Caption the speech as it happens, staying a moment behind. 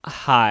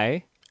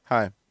Hi,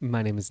 Hi,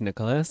 my name is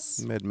Nicholas.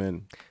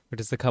 Medman. We're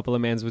just a couple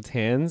of mans with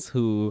hands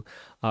who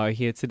are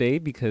here today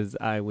because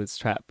I was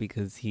trapped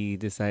because he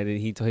decided,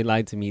 he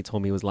lied to me, he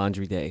told me it was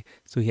laundry day.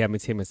 So he had me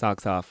take my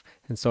socks off.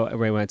 And so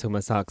right when I took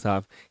my socks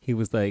off, he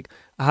was like,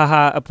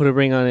 haha, I put a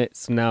ring on it.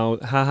 So now,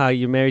 haha,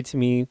 you're married to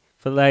me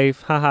for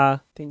life. Haha,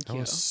 thank That you.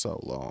 was so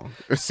long.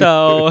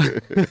 So,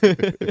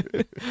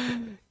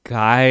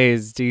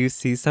 guys, do you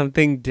see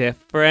something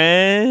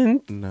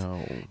different?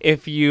 No.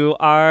 If you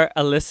are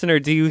a listener,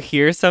 do you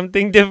hear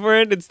something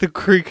different? It's the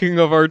creaking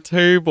of our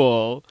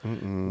table.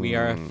 We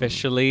are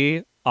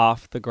officially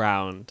off the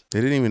ground.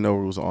 They didn't even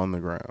know it was on the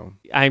ground.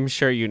 I'm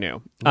sure you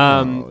knew.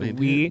 No, they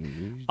We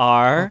didn't. You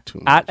are talk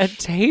too at a much.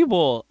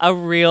 table, a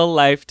real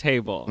life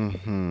table.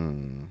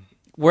 Mm-hmm.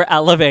 We're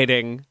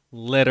elevating,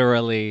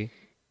 literally.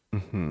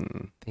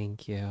 Mm-hmm.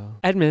 Thank you.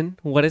 Edmon,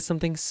 what is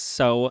something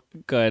so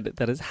good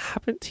that has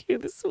happened to you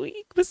this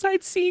week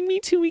besides seeing me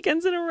 2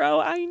 weekends in a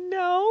row? I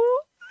know.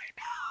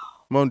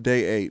 I'm on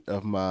day 8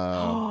 of my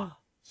Oh,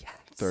 yes.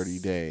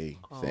 30-day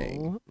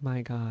thing. Oh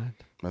my God.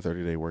 My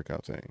 30-day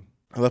workout thing.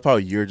 I love how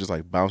you're just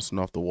like bouncing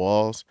off the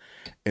walls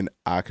and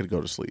I could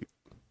go to sleep.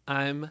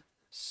 I'm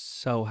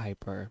so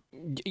hyper.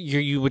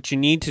 What you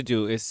need to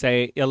do is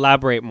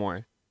elaborate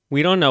more.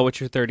 We don't know what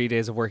your 30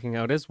 days of working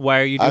out is. Why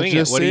are you I doing it?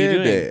 just What are you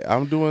said doing? that.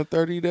 I'm doing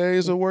 30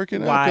 days of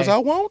working out because Why? I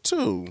want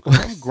to.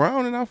 Because I'm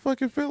ground and I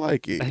fucking feel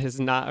like That it. is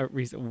not a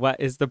reason. What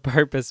is the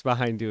purpose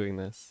behind doing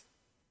this?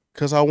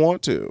 Because I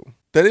want to.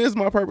 That is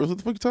my purpose. What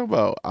the fuck you talking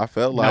about? I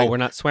felt No, like, we're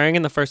not swearing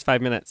in the first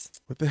 5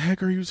 minutes. what the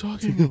heck are you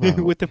talking about?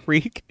 With the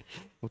freak.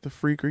 What the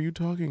freak are you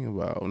talking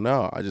about?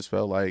 No, I just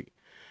felt like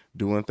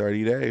doing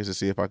 30 days to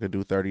see if I could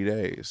do 30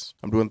 days.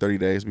 I'm doing 30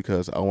 days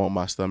because I want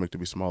my stomach to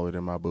be smaller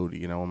than my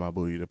booty, and I want my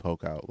booty to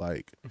poke out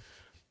like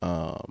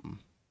Book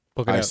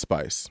it Ice out.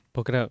 Spice.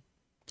 Book it out.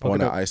 I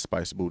want an Ice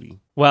Spice booty.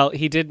 Well,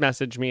 he did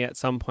message me at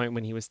some point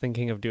when he was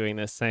thinking of doing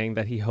this, saying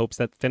that he hopes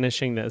that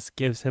finishing this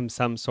gives him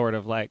some sort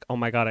of like, oh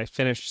my God, I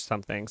finished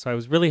something. So I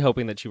was really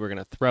hoping that you were going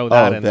to throw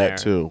that in that there.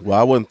 too. Well,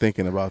 I wasn't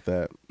thinking about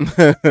that.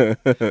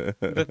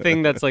 The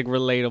thing that's like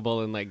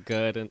relatable and like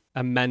good and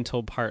a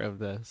mental part of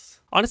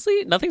this.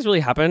 Honestly, nothing's really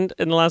happened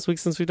in the last week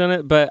since we've done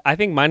it, but I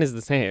think mine is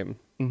the same.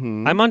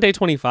 Mm-hmm. I'm on day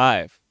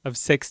 25 of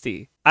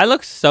 60. I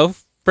look so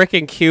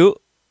freaking cute.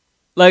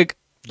 Like,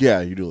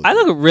 Yeah, you do. I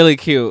look really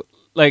cute.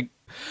 Like,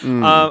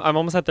 I'm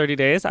almost at 30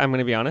 days. I'm going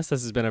to be honest.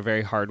 This has been a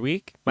very hard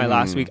week. My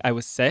last week, I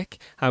was sick.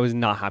 I was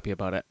not happy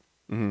about it.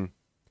 Mm-hmm.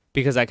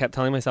 Because I kept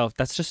telling myself,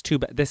 that's just too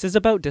bad. This is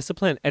about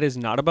discipline. It is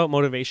not about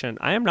motivation.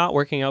 I am not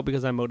working out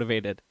because I'm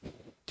motivated. Do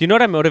you know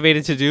what I'm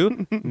motivated to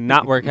do?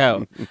 Not work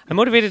out. I'm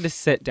motivated to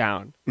sit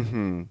down,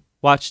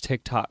 watch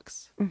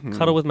TikToks,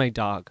 cuddle with my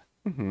dog,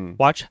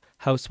 watch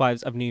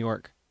Housewives of New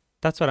York.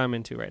 That's what I'm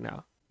into right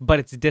now. But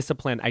it's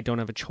discipline. I don't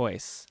have a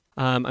choice.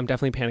 I'm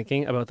definitely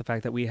panicking about the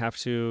fact that we have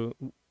to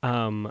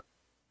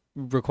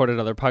record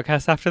another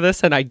podcast after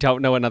this, and I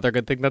don't know another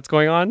good thing that's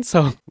going on.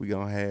 So We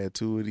gonna have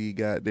 2 of these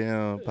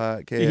goddamn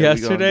podcasts.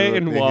 yesterday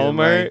in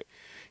Walmart,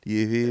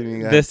 You hear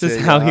me? this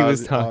is how he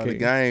was All the talking.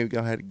 game we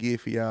gonna have to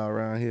get for y'all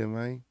around here,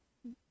 man.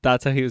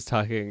 That's how he was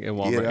talking in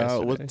Walmart Get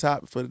out. What's yesterday. the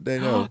topic for the day,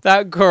 though?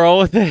 That girl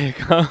with the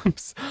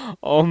hiccups.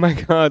 Oh my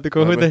God, the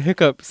girl with the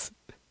hiccups.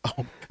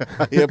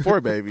 Yeah,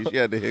 poor baby. She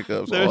had the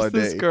hiccups all There's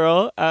this day.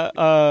 girl.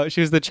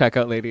 She was the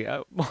checkout lady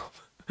at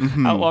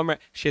Walmart.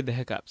 She had the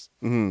hiccups.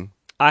 Mm-hmm.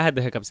 I had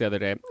the hiccups the other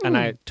day, and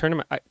I turned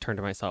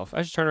to myself.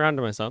 I just turned around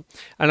to myself,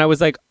 and I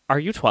was like, "Are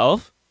you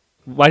 12?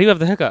 Why do you have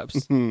the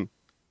hiccups?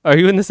 Are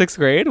you in the 6th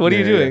grade? What are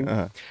you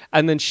doing?"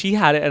 And then she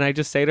had it, and I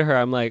just say to her,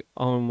 I'm like,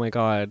 "Oh my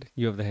God,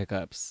 you have the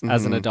hiccups."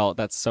 As an adult,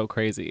 that's so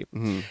crazy.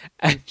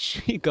 And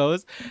she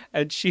goes,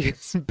 and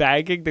she's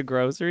bagging the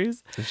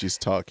groceries, And she's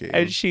talking.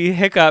 and she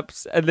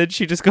hiccups, and then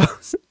she just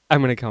goes,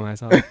 "I'm gonna kill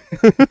myself."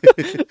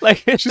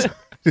 Like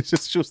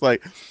she was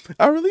like,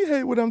 I really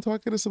hate when I'm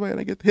talking to somebody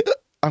and I get the hiccup.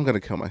 I'm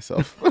gonna kill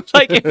myself.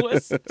 like it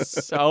was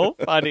so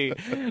funny.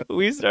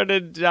 We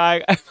started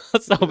dying. I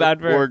felt so bad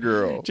for Poor her.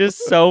 girl. Just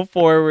so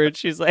forward.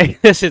 She's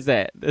like, "This is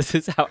it. This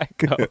is how I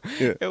go."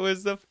 Yeah. It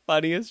was the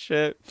funniest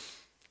shit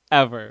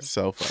ever.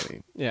 So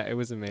funny. Yeah, it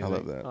was amazing. I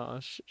love that. Oh,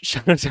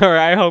 shout out to her.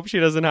 I hope she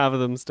doesn't have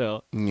them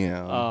still.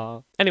 Yeah.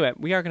 Anyway,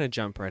 we are gonna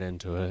jump right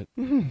into it.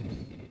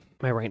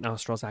 My right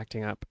nostril's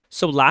acting up.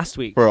 So last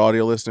week, For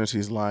audio listeners,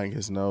 he's lying.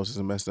 His nose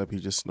isn't messed up. He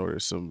just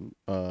snorted some.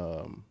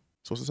 So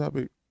what's the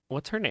topic?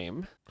 what's her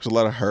name? There's a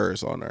lot of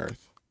hers on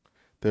Earth.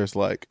 There's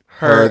like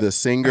her the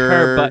singer.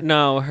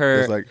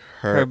 There's like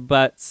her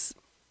butt's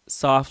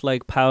soft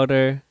like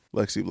powder.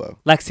 Lexi Blow.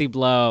 Lexi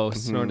Blow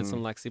snorted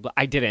some Lexi Blow.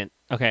 I didn't.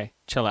 Okay,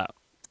 chill out.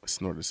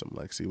 Snorted some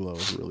Lexi Blow.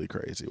 It's really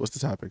crazy. What's the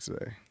topic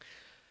today?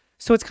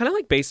 So it's kind of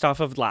like based off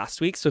of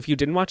last week. So if you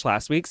didn't watch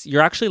last week's,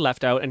 you're actually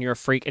left out and you're a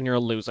freak and you're a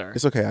loser.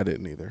 It's okay. I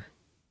didn't either.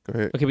 Go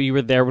ahead. Okay, but you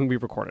were there when we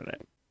recorded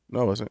it.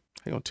 No, I wasn't.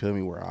 They gonna tell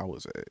me where I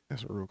was at.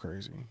 That's real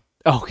crazy.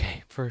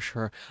 Okay, for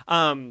sure.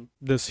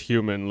 This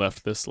human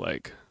left this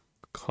like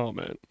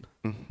comment.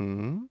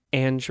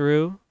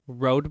 Andrew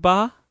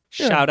Roadba.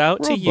 Yeah, Shout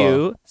out to Roadba.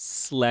 you,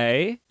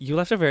 Slay. You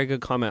left a very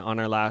good comment on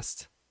our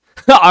last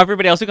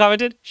Everybody else who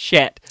commented,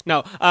 shit.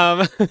 No,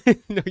 no,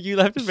 you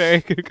left a very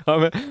good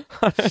comment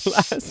on our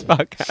last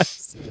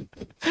podcast,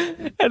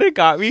 and it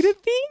got me to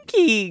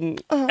thinking.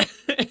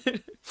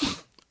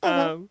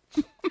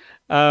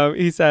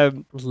 He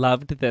said,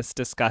 loved this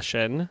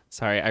discussion.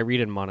 Sorry, I read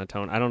in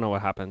monotone. I don't know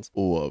what happens.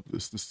 Love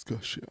this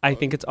discussion. I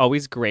think it's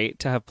always great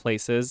to have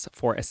places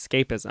for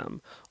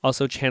escapism.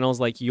 Also, channels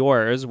like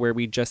yours, where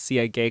we just see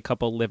a gay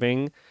couple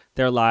living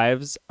their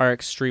lives, are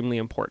extremely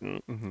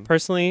important.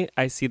 Personally,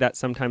 I see that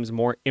sometimes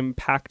more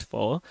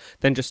impactful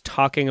than just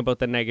talking about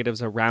the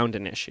negatives around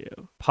an issue.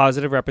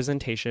 Positive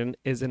representation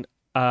is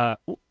gonna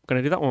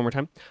do that one more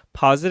time.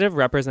 Positive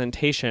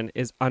representation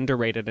is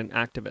underrated in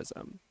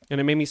activism. And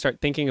it made me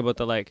start thinking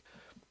about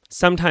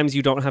sometimes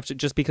you don't have to,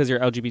 just because you're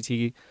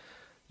LGBT,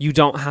 you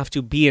don't have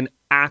to be an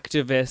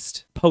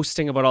activist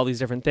posting about all these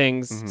different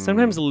things.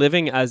 Sometimes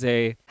living as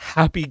a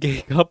happy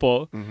gay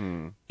couple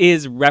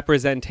is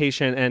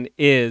representation and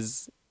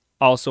is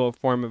also a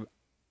form of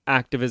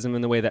activism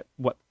in the way that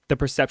what the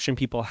perception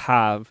people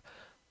have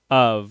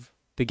of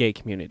the gay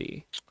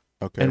community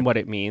and what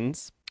it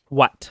means.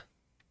 What?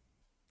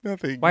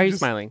 Nothing. Why are you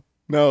smiling?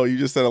 No, you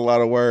just said a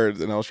lot of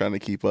words, and I was trying to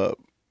keep up.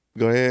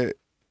 Go ahead.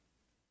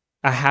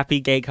 A happy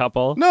gay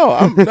couple. No,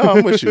 I'm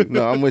with you.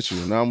 I'm with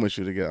you. I'm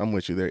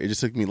with you there. It just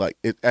took me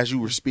as you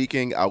were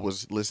speaking, I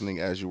was listening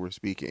as you were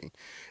speaking,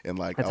 and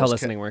that's how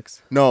listening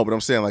works. No, but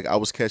I'm saying I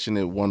was catching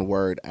it one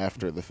word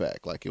after the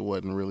fact. It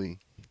wasn't really.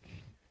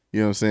 You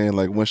know what I'm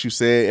saying? Once you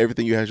said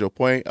everything, you had your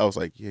point. I was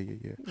like,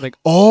 yeah.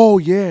 Oh,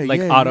 yeah,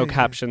 auto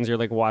captions. You're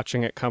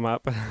watching it come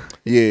up.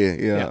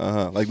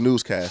 Yeah. Like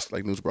newscast,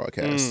 like news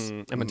broadcast.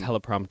 I'm a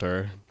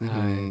teleprompter.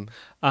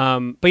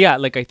 But yeah,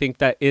 I think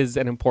that is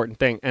an important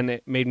thing, and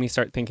it made me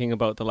start thinking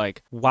about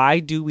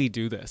why do we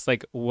do this?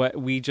 What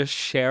we just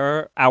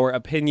share our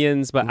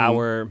opinions, but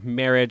our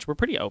marriage, we're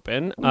pretty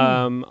open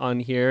on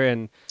here,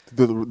 and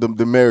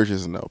the marriage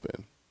isn't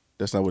open.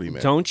 That's not what he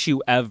meant. Don't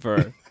you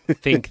ever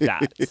think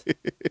that,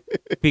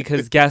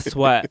 because guess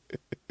what?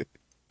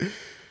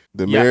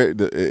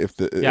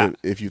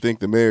 If you think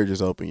the marriage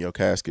is open, your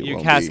casket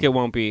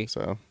won't be.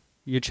 So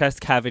your chest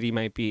cavity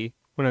might be.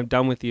 When I'm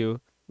done with you,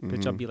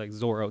 bitch, I'll be like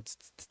Zorro.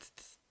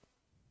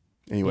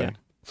 Anyway,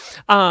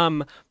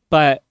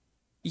 but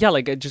yeah,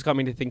 it just got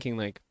me to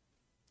thinking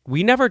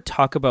we never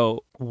talk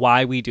about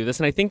why we do this,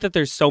 and I think that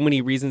there's so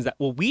many reasons that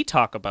we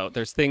talk about.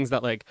 There's things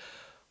that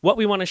what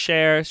we want to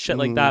share, shit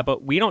like that,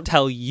 but we don't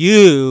tell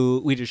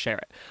you, we just share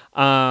it.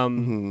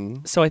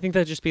 So I think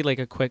that'd just be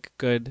a quick,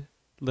 good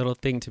little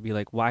thing to be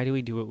why do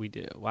we do what we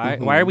do? Why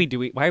are we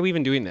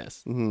even doing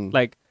this?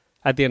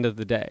 At the end of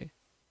the day,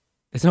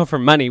 it's not for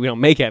money. We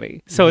don't make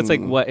any. So it's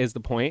what is the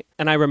point?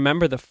 And I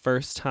remember the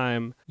first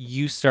time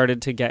you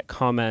started to get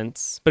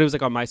comments, but it was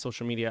on my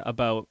social media,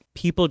 about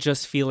people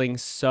just feeling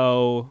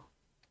so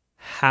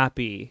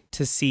happy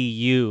to see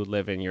you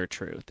live in your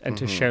truth and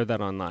to share that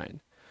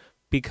online.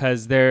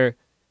 Because there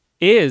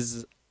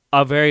is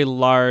a very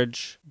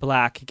large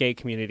Black gay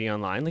community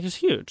online. It's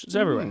huge. It's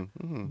everywhere.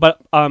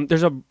 But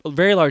there's a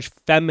very large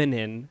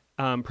feminine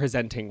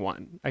presenting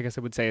one. I guess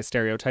I would say a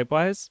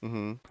stereotype-wise.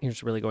 You're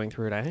just really going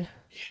through it, eh?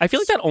 Yes. I feel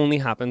like that only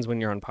happens when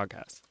you're on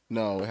podcasts.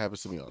 No, it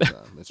happens to me all the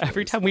time.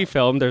 Every time we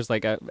film, there's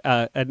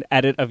an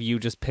edit of you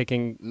just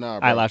picking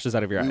eyelashes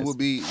out of your eyes. We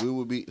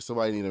would be.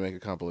 Somebody need to make a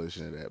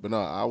compilation of that. But no,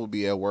 I would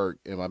be at work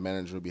and my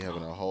manager would be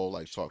having a whole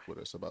talk with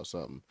us about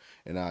something,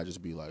 and I'd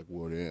just be like,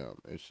 "Well, damn,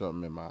 it's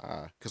something in my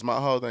eye." Because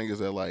my whole thing is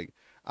that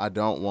I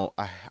don't want.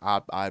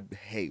 I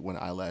hate when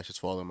eyelashes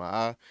fall in my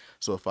eye.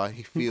 So if I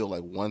feel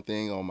one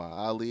thing on my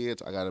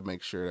eyelids, I got to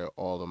make sure that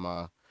all of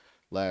my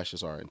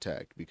lashes are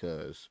intact,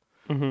 because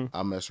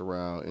I mess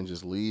around and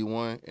just leave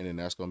one, and then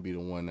that's gonna be the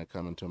one that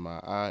come into my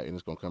eye, and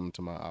it's gonna come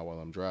into my eye while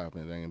I'm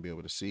driving, and I ain't gonna be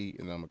able to see,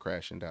 and I'm gonna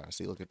crash and die.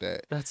 See, look at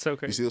that. That's so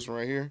crazy. You see this one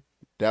right here?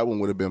 That one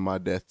would have been my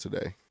death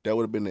today. That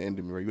would have been the end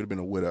of me. Right? You would have been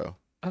a widow.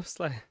 I was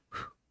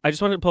I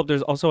just wanted to pull up.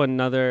 There's also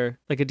another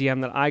a DM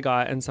that I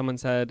got, and someone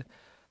said,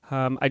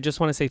 I just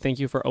want to say thank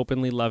you for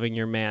openly loving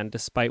your man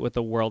despite what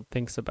the world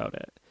thinks about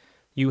it.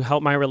 You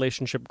helped my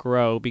relationship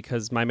grow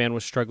because my man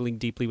was struggling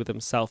deeply with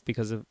himself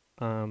because of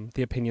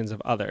the opinions of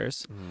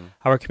others.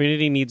 Our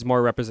community needs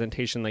more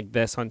representation like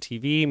this on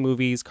TV,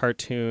 movies,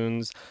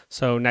 cartoons,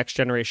 so next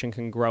generation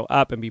can grow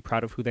up and be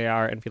proud of who they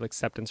are and feel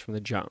acceptance from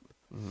the jump.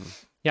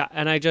 Yeah,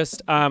 and I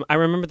just, I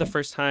remember the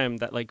first time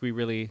that we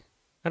really,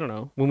 I don't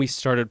know, when we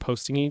started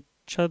posting each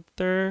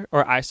other,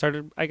 or I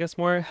started, I guess,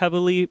 more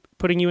heavily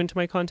putting you into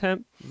my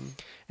content,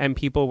 and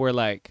people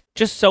were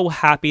just so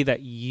happy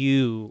that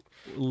you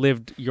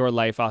lived your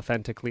life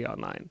authentically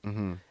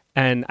online.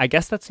 And I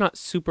guess that's not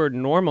super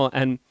normal.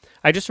 And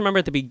I just remember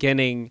at the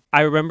beginning,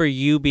 I remember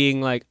you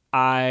being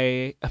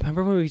I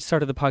remember when we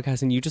started the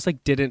podcast and you just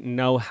didn't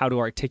know how to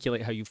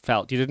articulate how you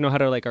felt. You didn't know how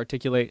to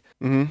articulate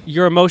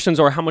your emotions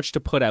or how much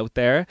to put out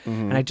there.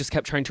 And I just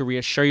kept trying to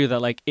reassure you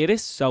that it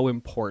is so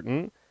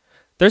important.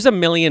 There's a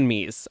million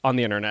me's on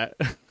the internet.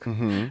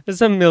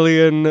 There's a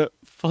million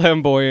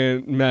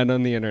flamboyant men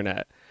on the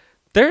internet.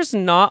 There's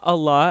not a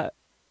lot,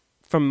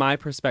 from my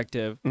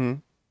perspective,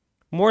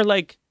 more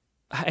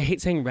I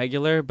hate saying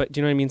regular, but do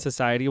you know what I mean?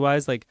 Society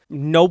wise, like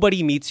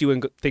nobody meets you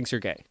and thinks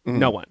you're gay.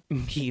 No one.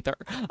 Me either.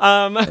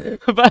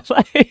 But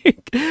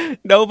like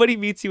nobody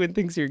meets you and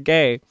thinks you're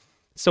gay.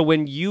 So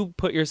when you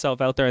put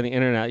yourself out there on the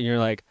internet, you're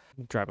like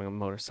driving a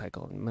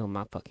motorcycle in the middle of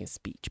my fucking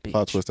speech, bitch.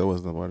 Plot twist, that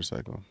wasn't a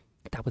motorcycle.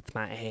 That was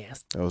my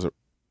ass. That was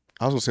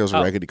I was gonna say it was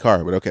a raggedy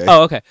car, but okay.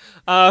 Oh, okay.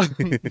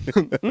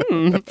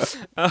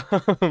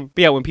 But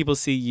yeah, when people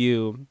see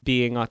you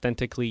being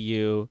authentically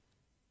you,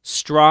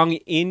 strong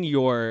in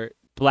your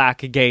Black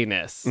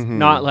gayness,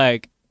 not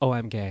like, oh,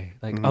 I'm gay.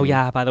 Like, oh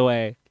yeah, by the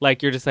way,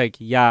 like you're just like,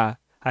 yeah,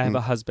 I have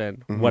a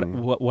husband.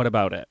 What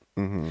about it?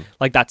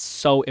 Like that's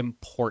so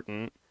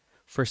important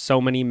for so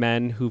many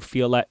men who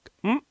feel like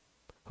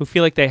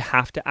they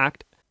have to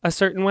act a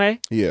certain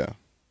way. Yeah.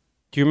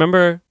 Do you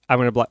remember? I'm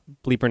gonna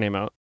bleep her name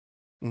out.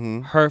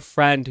 Her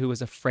friend who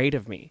was afraid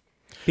of me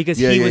because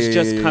he was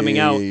just coming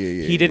out.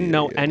 He didn't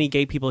know any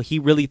gay people. He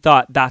really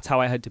thought that's how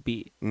I had to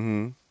be.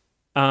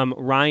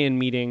 Ryan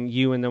meeting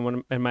you and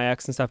then and my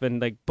ex and stuff,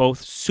 and like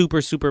both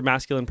super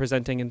masculine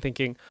presenting and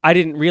thinking, I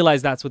didn't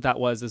realize that's what that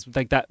was. Is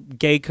like that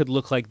gay could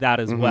look like that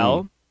as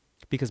well,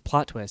 because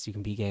plot twist, you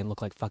can be gay and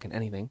look like fucking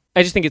anything.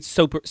 I just think it's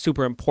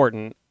super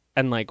important,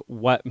 and like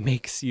what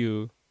makes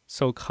you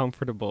so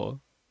comfortable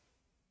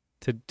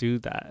to do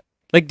that.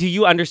 Like, do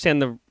you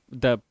understand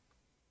the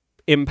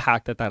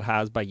impact that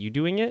has by you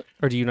doing it,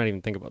 or do you not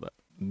even think about that?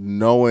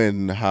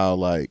 Knowing how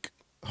like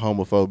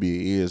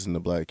homophobia is in the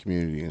Black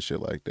community and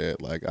shit like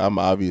that, like I'm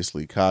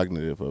obviously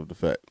cognitive of the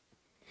fact.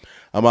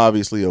 I'm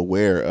obviously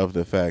aware of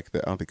the fact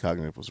that I don't think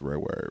cognitive was the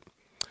right word.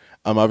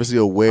 I'm obviously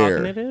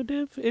aware.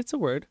 Cognitive, it's a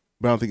word,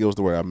 but I don't think it was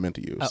the word I meant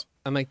to use. Oh,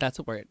 I'm like, that's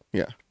a word.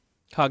 Yeah.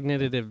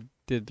 Cognitive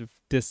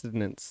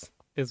dissonance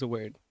is a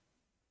word.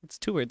 It's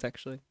 2 words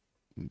actually.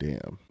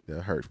 Damn,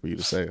 that hurt for you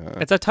to say, huh?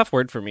 It's a tough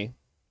word for me.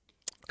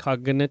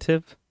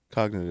 Cognitive.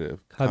 I'm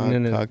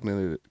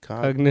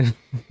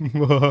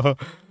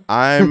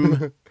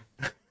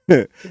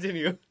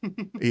continue.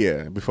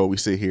 Yeah, before we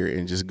sit here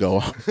and just go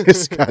on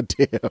this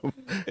goddamn,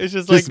 it's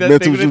just like that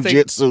mental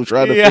jujitsu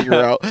trying to figure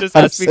out just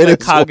how to speak like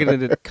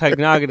cognitive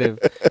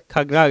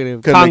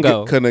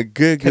Congo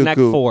connect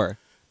 4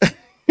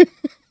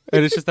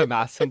 and it's just the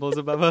math symbols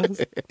above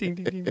us. Ding,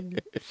 ding, ding, ding.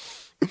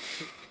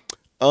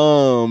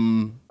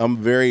 I'm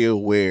very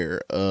aware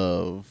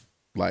of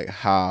like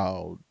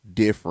how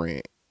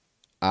different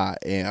I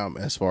am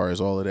as far as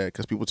all of that,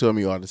 because people tell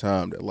me all the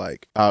time that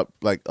like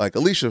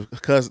Alicia,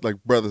 cuz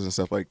like brothers and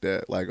stuff like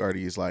that, like are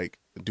these like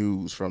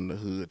dudes from the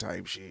hood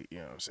type shit, you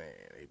know what I'm saying?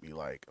 They be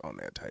like on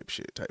that type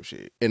shit,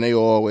 and they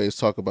always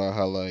talk about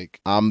how like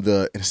I'm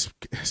it's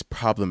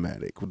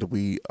problematic.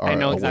 We are I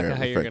know aware exactly of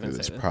how the you're fact gonna that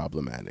it's say that.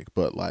 problematic,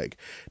 but like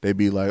they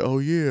be like, oh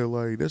yeah,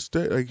 like that's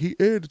that, like he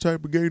ain't the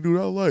type of gay dude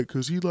I like,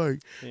 cause he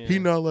like he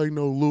not like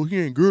no little, he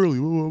ain't girly,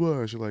 blah blah blah,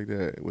 and shit like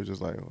that, which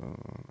is like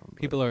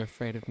people are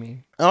afraid of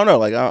me. I don't know,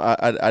 like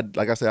I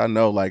like I said, I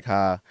know like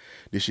how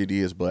this shit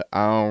is, but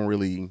I don't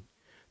really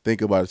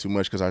think about it too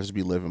much because I just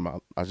be living my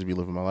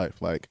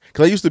life. Like,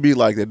 cause I used to be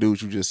like that dude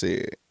you just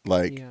said.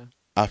 Like,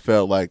 I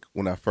felt like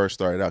when I first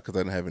started out, because I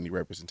didn't have any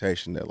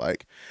representation, that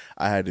like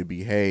I had to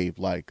behave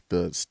like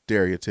the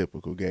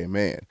stereotypical gay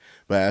man.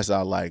 But as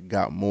I like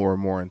got more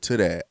and more into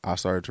that, I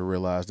started to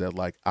realize that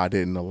like I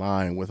didn't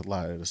align with a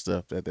lot of the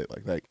stuff that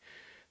like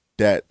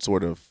that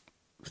sort of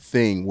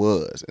thing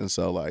was, and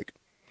so like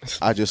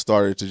I just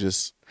started to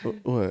just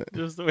what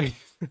just the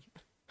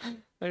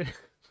way.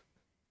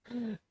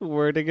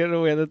 Wording it in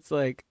a way that's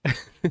like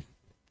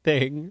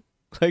thing,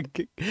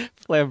 like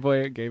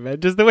flamboyant gay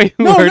man. Just the way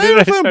you worded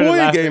it.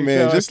 Flamboyant gay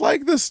man, just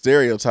like the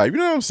stereotype. You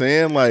know what I'm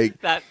saying? Like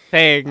that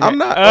thing. I'm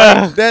not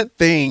like that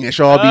thing that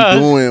y'all be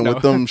doing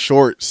with them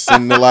shorts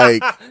and the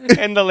like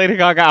and the Lady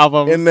Gaga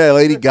albums. And the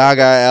Lady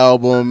Gaga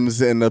albums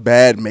and the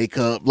bad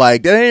makeup.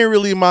 Like that ain't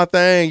really my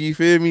thing, you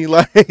feel me?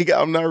 Like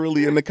I'm not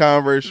really in the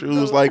Converse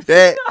shoes like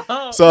that.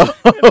 So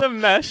the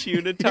mesh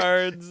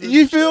unitards.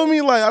 You feel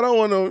me? Like I don't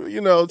want to,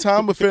 you know,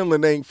 Tom of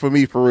Finland ain't for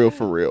me for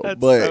real. That's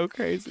but so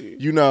crazy.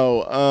 You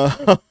know,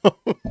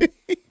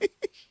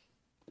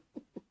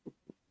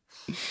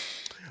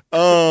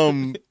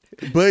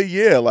 but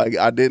yeah, like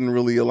I didn't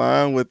really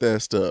align with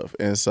that stuff,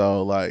 and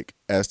so like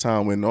as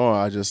time went on,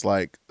 I just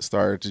like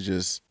started to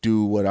just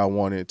do what I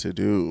wanted to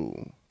do.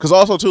 Cause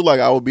also too,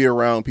 like I would be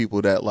around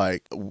people that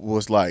like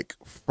was like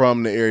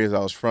from the areas I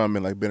was from,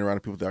 and like been around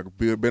the people that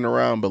I've been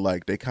around, but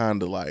like they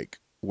kind of like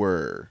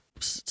were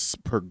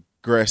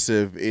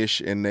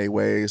progressive-ish in their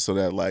ways, so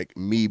that like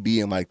me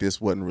being like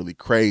this wasn't really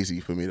crazy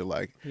for me to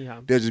like.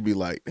 Yeah. They'd just be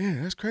like,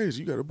 "Man, that's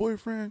crazy. You got a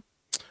boyfriend?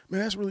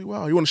 Man, that's really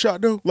wild. You want a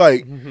shot though?"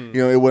 Like, you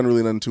know, it wasn't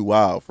really nothing too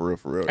wild for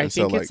real. I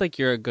think it's like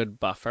you're a good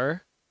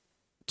buffer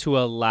to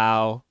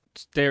allow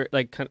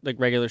like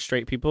regular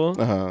straight people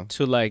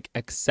to like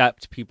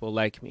accept people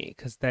like me,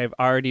 because they've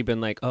already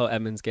been like, "Oh,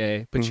 Edmon's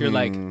gay," but you're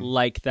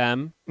like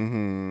them,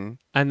 and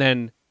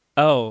then,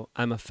 "Oh,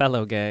 I'm a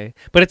fellow gay,"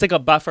 but it's like a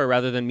buffer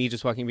rather than me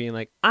just walking being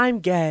like, "I'm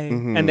gay,"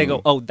 and they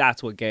go, "Oh,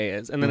 that's what gay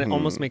is," and then it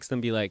almost makes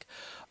them be like,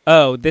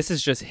 "Oh, this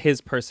is just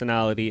his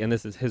personality and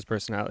this is his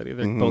personality.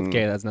 They're both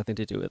gay. That has nothing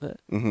to do with it."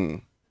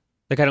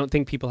 Like, I don't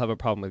think people have a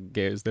problem with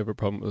gays. They have a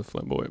problem with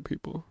flamboyant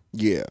people.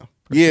 Yeah,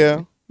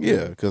 personally.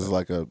 yeah, because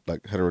like See, so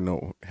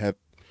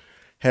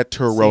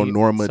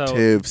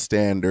heteronormative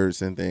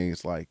standards and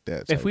things like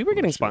that. if Type we were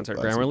getting bullshit, sponsored,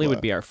 blah, blah, Grammarly would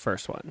blah. be our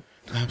first one.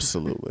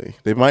 Absolutely,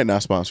 they might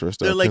not sponsor us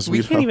though They're like, because we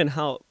we can't don't. even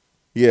help.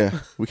 Yeah,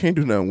 we can't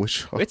do nothing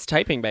with y'all. It's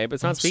typing, babe.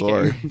 It's not I'm speaking.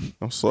 sorry.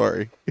 I'm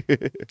sorry.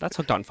 That's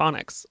hooked on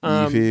phonics.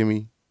 You feel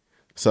me?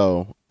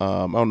 So, I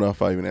don't know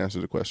if I even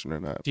answered the question or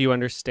not. Do you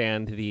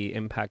understand the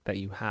impact that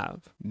you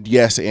have?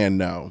 Yes and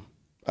no.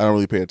 I don't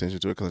really pay attention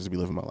to it because I just be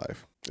living my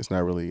life. It's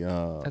not really.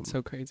 That's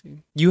so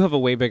crazy. You have a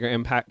way bigger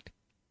impact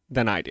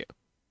than I do.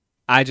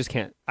 I just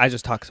can't. I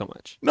just talk so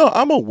much. No,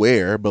 I'm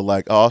aware, but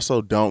like I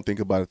also don't think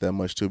about it that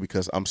much too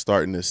because I'm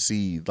starting to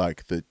see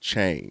like the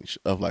change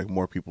of like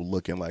more people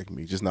looking like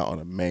me, just not on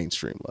a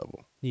mainstream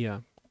level. Yeah.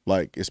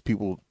 Like it's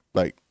people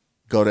like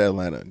go to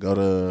Atlanta, go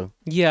to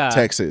Yeah.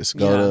 Texas,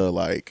 go Yeah. to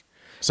like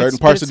certain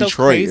But parts of so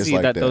Detroit. crazy It's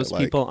like that that. those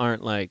Like, people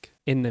aren't like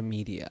in the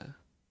media.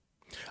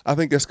 I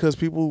think that's because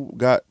people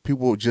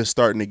just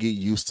starting to get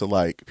used to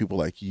like people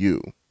like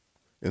you,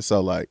 and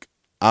so like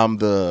I'm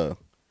the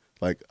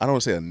like I don't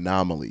want to say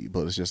anomaly,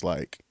 but it's just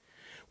like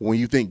when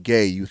you think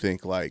gay, you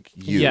think like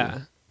you.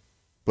 Yeah.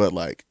 But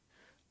like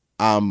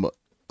I'm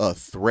a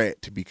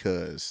threat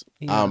because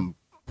Yeah. I'm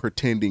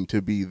pretending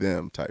to be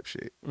them type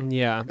shit.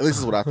 Yeah. At least this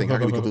is what I think. I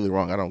could be completely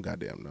wrong. I don't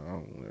goddamn know. I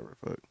don't whatever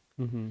fuck.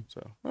 Mm-hmm.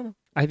 So I don't know.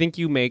 I think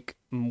you make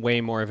way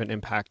more of an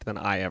impact than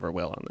I ever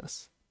will on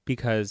this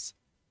because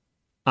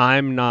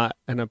I'm not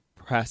an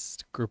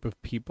oppressed group of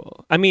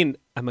people. I mean,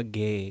 I'm a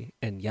gay,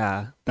 and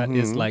yeah, that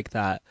is Mhm. like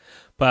that.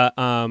 But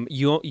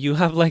you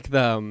have like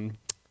the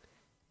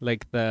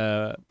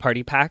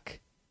party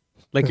pack,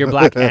 like you're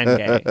black and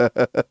gay.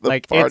 The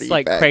Like party it's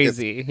like pack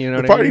crazy. You know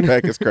the what I party mean?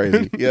 pack is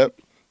crazy. Yep.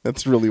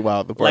 That's really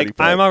wild. The party Like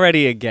pack. I'm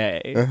already a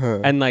gay,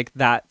 Uh-huh. and like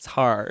that's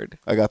hard.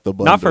 I got the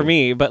bundle. Not for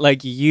me, but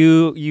like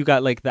you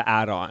got like the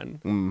add-on,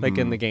 like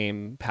in Mhm. the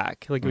game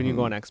pack. Like when you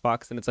go on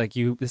Xbox and it's like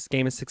this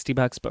game is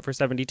 $60, but for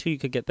 72 you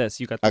could get this.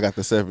 You got I got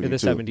the 72,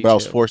 72. but I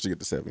was forced to get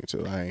the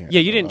 72. I ain't had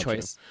yeah, you no didn't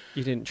option. choice.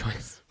 You didn't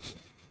choice.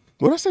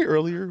 What did I say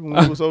earlier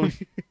when we was over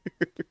here?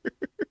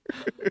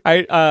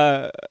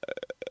 I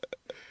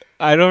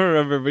don't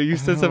remember, but you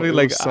said something It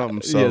like was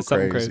something so yeah,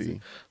 something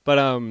crazy. But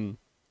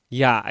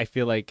yeah, I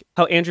feel like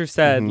how Andrew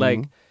said like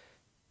Mhm.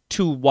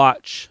 to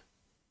watch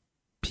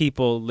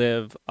people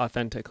live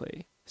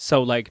authentically.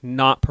 So like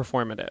not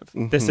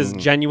performative. This is Mhm.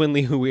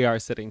 genuinely who we are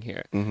sitting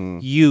here. Mhm.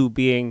 You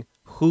being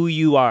who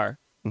you are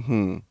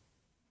Mhm.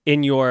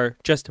 in your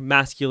just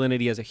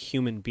masculinity as a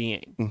human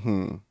being.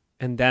 Mhm.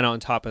 And then on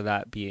top of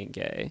that being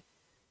gay,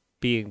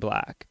 being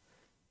black,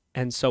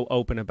 and so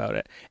open about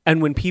it.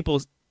 And when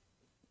people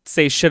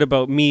say shit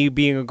about me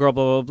being a girl,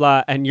 blah, blah,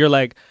 blah, and you're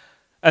like,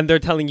 and they're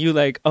telling you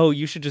like, oh,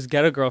 you should just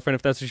get a girlfriend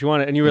if that's what you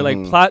want. And you were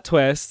like, plot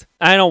twist.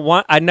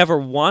 I never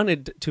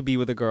wanted to be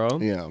with a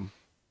girl. Yeah.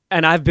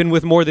 And I've been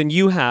with more than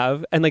you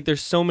have. And like,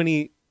 there's so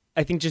many,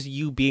 I think just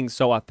you being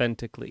so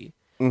authentically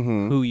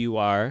Mhm. who you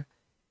are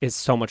is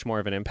so much more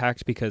of an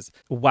impact because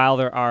while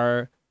there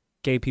are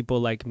gay people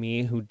like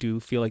me who do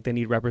feel like they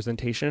need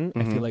representation,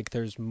 I feel like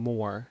there's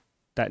more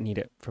that need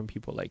it from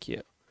people like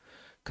you.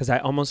 Because I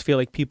almost feel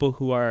like people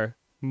who are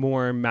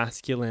more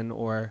masculine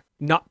or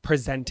not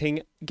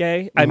presenting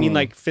gay, I mean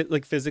like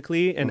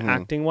physically and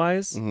acting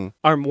wise,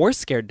 are more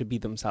scared to be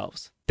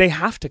themselves. They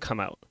have to come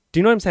out. Do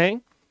you know what I'm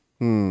saying?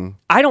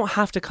 I don't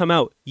have to come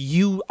out.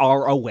 You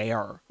are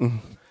aware.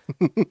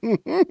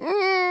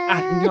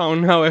 I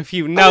don't know if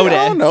you noticed.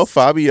 I don't know.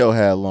 Fabio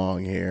had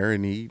long hair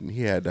and he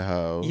had the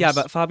house. Yeah,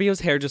 but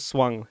Fabio's hair just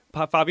swung.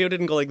 Fabio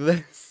didn't go like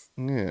this.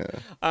 Yeah.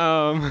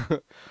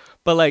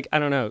 But like I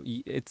don't know.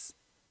 It's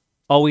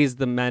always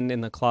the men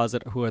in the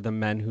closet who are the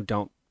men who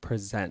don't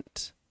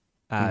present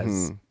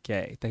as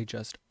gay. They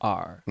just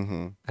are.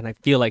 And I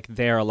feel like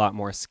they're a lot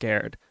more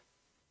scared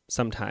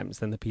sometimes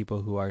than the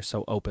people who are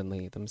so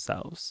openly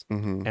themselves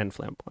and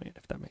flamboyant,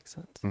 if that makes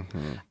sense.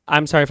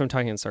 I'm sorry if I'm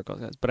talking in circles,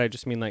 guys, but I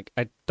just mean like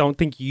I don't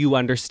think you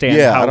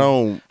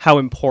understand how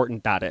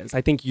important that is. I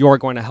think you're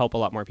going to help a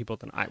lot more people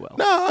than I will.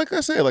 No, like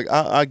I said, like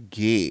I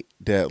get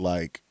that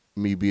like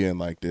me being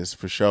like this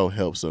for sure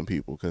helps some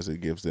people because it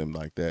gives them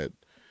like that.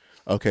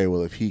 Okay,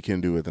 well, if he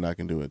can do it, then I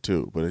can do it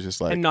too. But it's just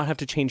like, and not have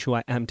to change who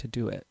I am to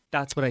do it.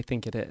 That's what I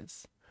think it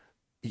is.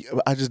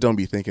 I just don't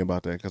be thinking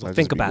about that because I think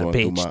just be about going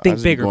it, through bitch. my, Think I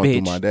just be bigger, going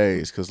through bitch. my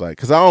days because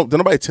don't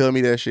nobody tell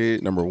me that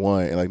shit. Number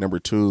one, and like number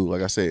two,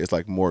 like I said, it's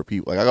like more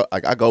people.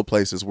 Like I go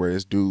places where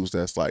it's dudes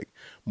that's like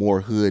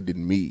more hood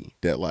than me.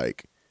 That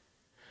like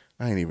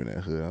I ain't even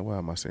that hood. Why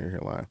am I saying here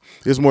lying?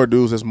 There's more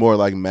dudes that's more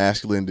like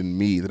masculine than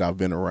me that I've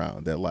been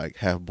around that like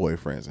have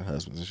boyfriends and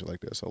husbands and shit like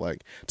that. So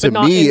like to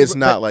me, it's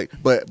not like,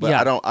 but yeah.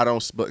 I don't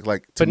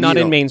like, to but me, not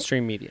in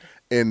mainstream media.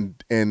 And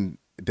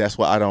that's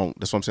why I don't.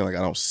 That's what I'm saying. Like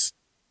I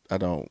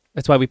don't.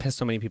 That's why we piss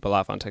so many people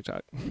off on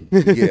TikTok.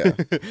 Yeah,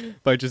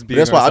 by just being.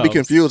 But that's why I'd be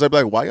ourselves. confused. I'd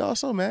be like, why y'all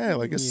so mad?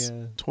 Like it's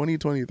Yeah.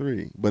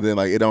 2023, but then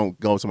like it don't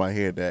go to my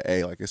head that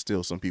like it's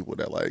still some people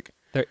that like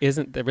there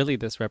really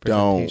this don't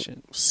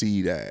representation.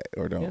 see that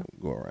or don't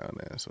go around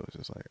that. So it's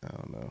just like I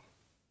don't know.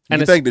 And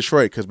you think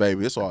Detroit, because,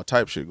 baby, it's all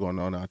type shit going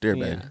on out there,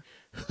 baby.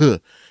 Yeah.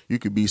 You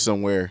could be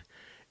somewhere,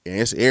 and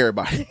it's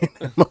everybody.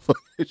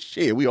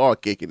 Shit, we all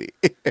kicking it.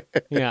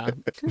 Yeah.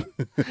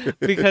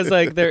 Because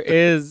like there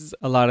is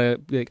a lot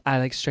of like I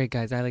like straight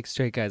guys, like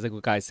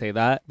what guys say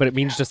that, but it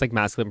means just like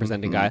masculine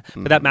presenting guy.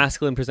 But that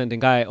masculine presenting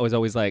guy was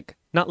always like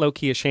not low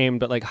key ashamed,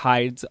 but like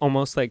hides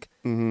almost like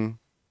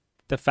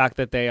the fact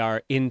that they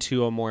are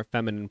into a more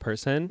feminine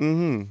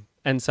person.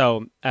 And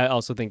so I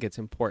also think it's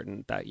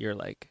important that you're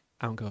like,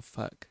 I don't give a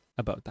fuck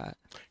about that.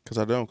 Because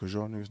I don't, because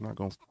y'all niggas not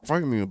going to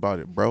fight me about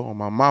it, bro, on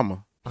my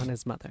mama. On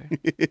his mother,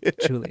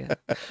 Julia.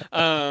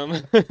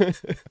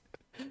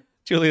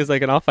 Julia's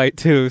like, and I'll fight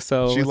too.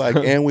 So She like,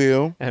 and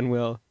will. And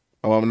will.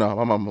 Oh, no,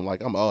 my mama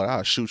like,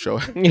 I'll shoot your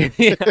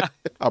Yeah.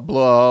 I'll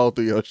blow a hole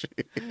through your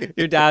shit.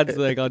 Your dad's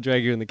like, I'll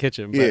drag you in the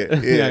kitchen.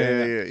 But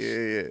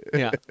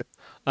yeah.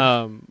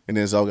 And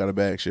then Zoe got a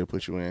bag she'll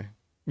put you in.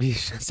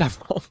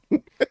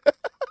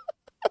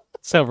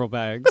 Several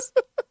bags.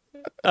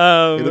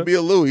 It'll be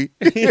a Louis.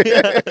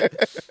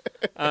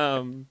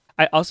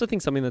 I also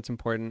think something that's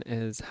important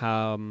is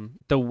how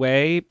the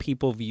way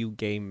people view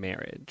gay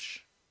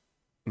marriage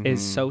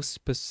is so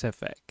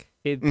specific.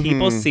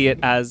 People see it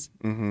as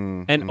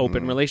an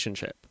open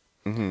relationship.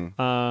 Or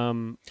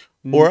I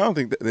don't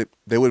think that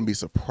they wouldn't be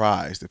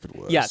surprised if it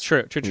was. Yeah,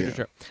 true.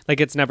 Like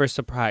it's never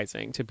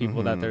surprising to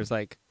people that there's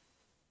like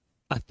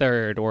a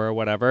third or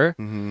whatever.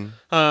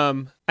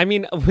 I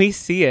mean, we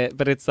see it,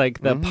 but it's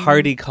like the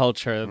party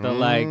culture, the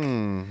like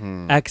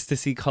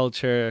ecstasy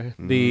culture,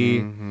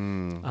 the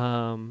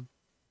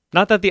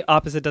not that the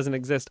opposite doesn't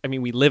exist. I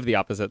mean, we live the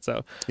opposite,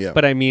 so yeah.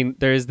 But I mean,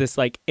 there is this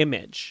like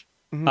image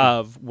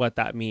of what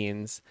that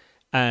means,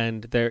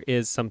 and there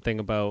is something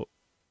about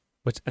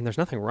which, and there's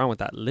nothing wrong with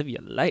that. Live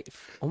your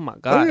life. Oh my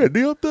god. Oh yeah,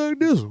 deal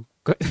thug dizzle.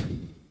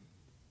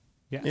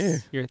 Yes, yeah.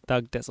 You're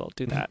thug dizzle.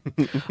 Do that.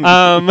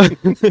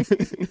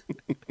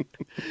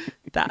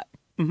 That.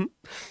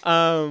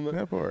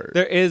 That part.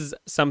 There is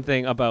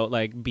something about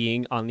like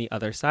being on the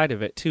other side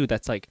of it too.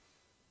 That's like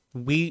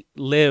we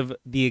live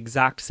the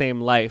exact same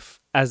life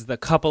as the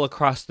couple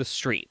across the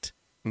street,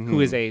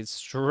 who is a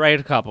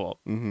straight couple.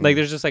 Like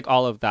there's just like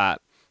all of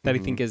that I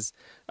think is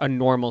a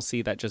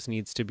normalcy that just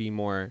needs to be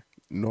more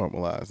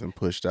normalized and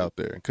pushed out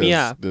there.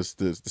 Because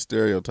the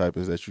stereotype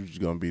is that you're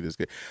just gonna be this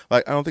gay.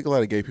 Like I don't think a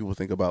lot of gay people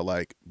think about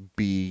like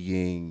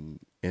being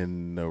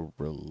in a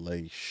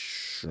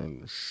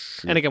relationship.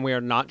 And again, we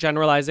are not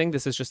generalizing.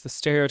 This is just the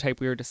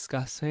stereotype we were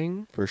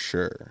discussing. For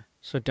sure.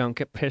 So don't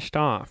get pissed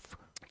off.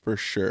 For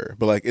sure.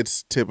 But like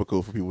it's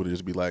typical for people to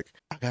just be like,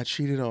 I got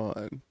cheated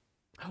on.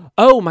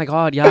 Oh my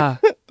god, yeah.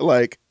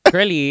 Like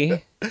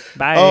really?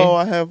 Bye. Oh,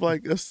 I have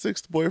like a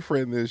 6th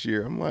boyfriend this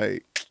year. I'm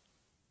like,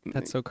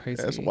 that's so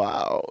crazy. That's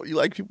wild. You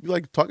like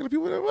talking to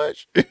people that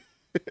much?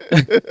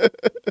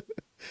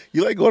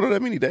 You like going on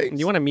that many dates?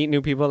 You want to meet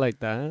new people like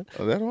that?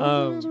 Oh,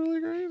 that's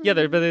really great. Yeah,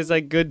 but it's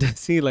like good to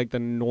see like the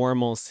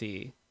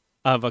normalcy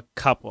of a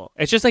couple.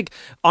 It's just like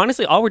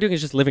honestly, all we're doing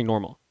is just living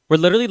normal. We're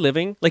literally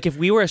living like if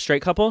we were a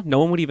straight couple, no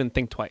one would even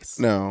think twice.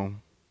 No,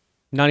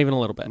 not even a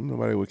little bit.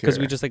 Nobody would care because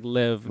we just like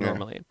live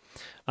normally.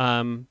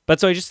 But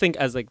so I just think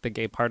as like the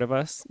gay part of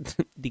us,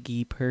 the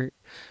gay part,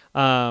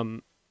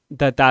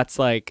 that's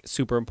like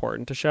super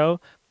important to show.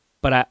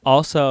 But I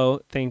also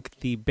think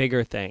the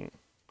bigger thing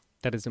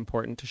that is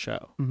important to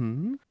show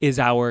is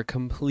our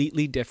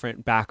completely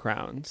different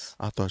backgrounds.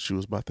 I thought she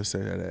was about to say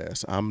that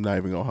ass. I'm not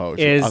even gonna hold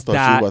you. I thought she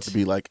was about to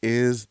be like,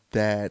 is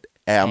that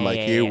ass? I'm like,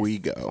 here we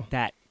go.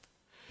 That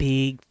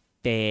big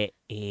fat ass.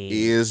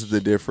 Is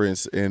the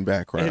difference in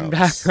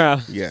backgrounds.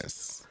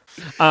 Yes.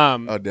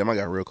 Oh damn, I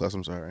got real close.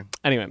 I'm sorry.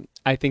 Anyway,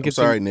 I think I'm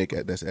sorry, Nick,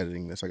 that's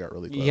editing this. I got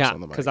really close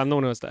on the mic. because I'm the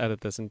one who has to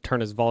edit this and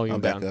turn his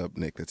volume down. I'm back up,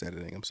 Nick, that's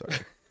editing. I'm sorry.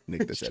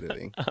 Nick, that's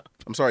editing.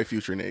 I'm sorry,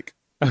 future Nick.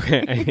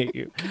 Okay, I hate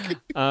you.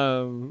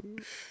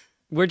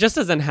 We're just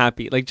as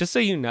unhappy. Like, just so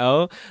you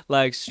know,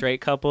 like straight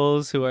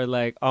couples who are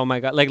like, oh my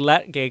god, like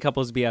let gay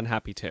couples be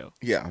unhappy too.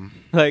 Yeah.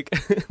 Like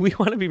we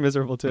want to be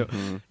miserable too.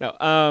 No,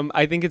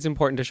 I think it's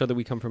important to show that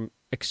we come from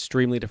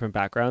extremely different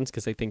backgrounds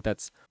because I think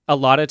that's a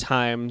lot of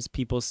times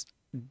people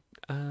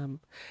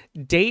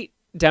date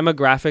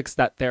demographics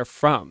that they're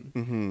from.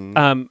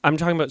 I'm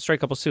talking about straight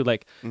couples too.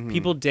 Like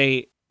people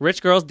date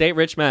rich girls, date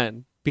rich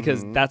men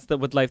because that's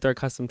what life they're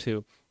accustomed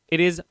to. It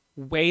is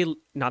way,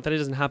 not that it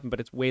doesn't happen, but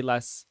it's way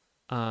less,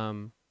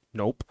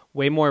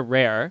 way more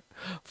rare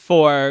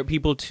for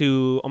people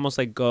to almost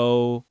like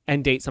go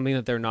and date something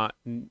that that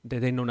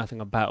they know nothing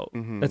about.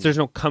 That there's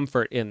no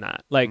comfort in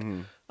that. Like,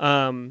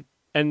 and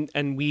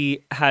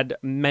we had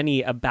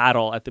many a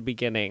battle at the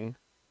beginning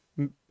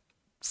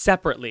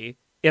separately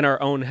in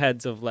our own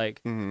heads of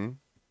like,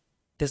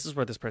 this is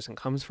where this person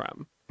comes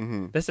from.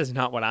 This is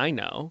not what I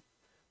know,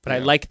 but I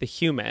like the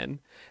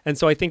human. And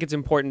so I think it's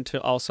important to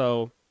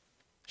also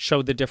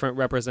show the different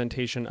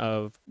representation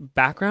of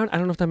background. I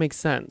don't know if that makes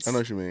sense. I know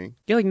what you mean.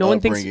 Yeah, like no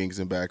one thinks upbringings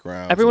and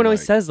backgrounds. Everyone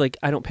always says like,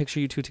 I don't picture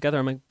you two together.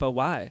 I'm like, but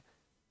why?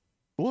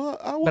 Well,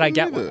 but I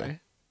get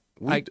why.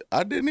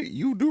 I didn't.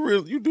 You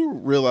do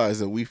realize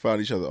that we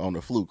found each other on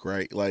a fluke,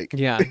 right? Like,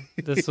 Yeah,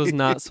 this was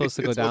not supposed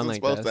to go down like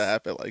supposed this. to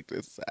happen like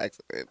this. It's an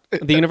accident.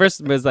 The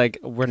universe was like,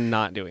 we're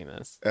not doing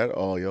this. At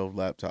all, your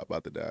laptop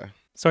about to die.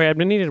 Sorry, I've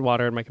been needed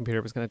water and my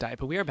computer was going to die,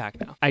 but we are back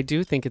now. I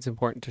do think it's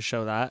important to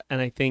show that.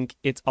 And I think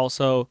it's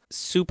also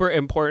super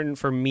important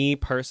for me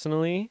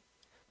personally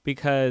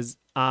because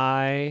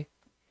I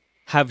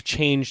have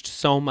changed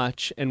so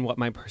much in what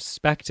my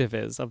perspective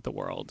is of the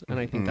world. And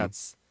I think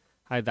that's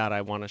that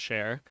I want to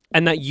share.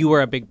 And that you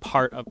were a big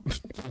part of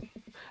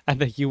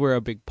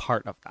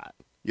that.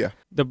 Yeah.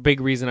 The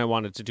big reason I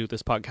wanted to do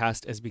this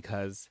podcast is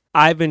because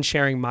I've been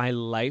sharing my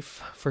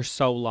life for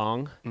so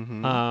long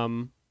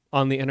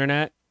on the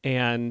internet.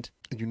 And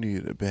you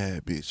needed a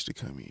bad bitch to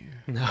come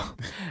in. No.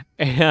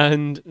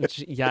 And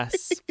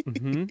yes.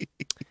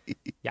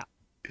 Yeah.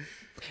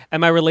 And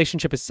my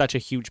relationship is such a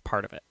huge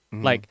part of it.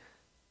 Like,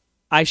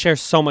 I share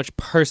so much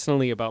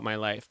personally about my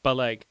life, but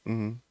like,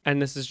 and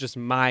this is just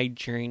my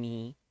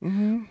journey.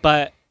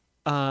 But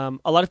a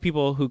lot of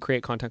people who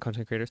create content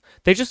creators,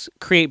 they just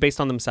create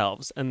based on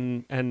themselves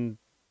and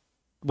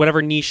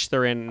whatever niche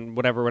they're in,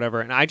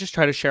 whatever. And I just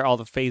try to share all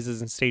the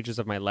phases and stages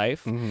of my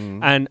life.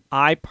 And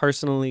I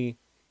personally,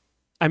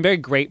 I'm very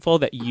grateful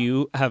that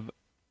you have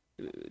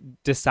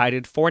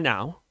decided for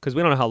now, because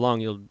we don't know how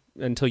long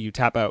until you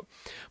tap out,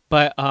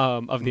 but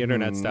of the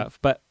internet stuff.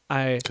 But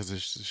because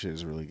this shit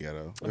is really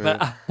ghetto.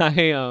 But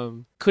I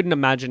couldn't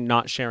imagine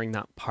not sharing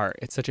that part.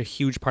 It's such a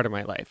huge part of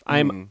my life.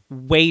 I'm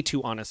way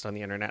too honest on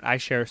the internet. I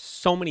share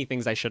so many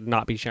things I should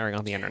not be sharing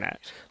on the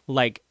internet,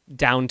 like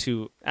down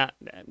to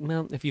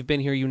well, if you've been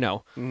here, you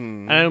know.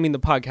 And I don't mean the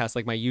podcast,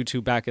 like my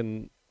YouTube back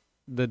in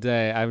the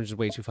day. I'm just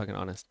way too fucking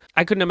honest.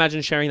 I couldn't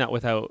imagine sharing that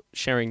without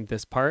sharing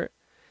this part.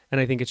 And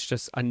I think it's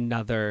just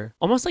another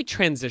almost like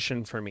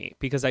transition for me,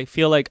 because I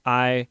feel like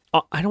I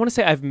don't want to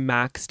say I've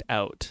maxed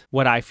out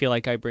what I feel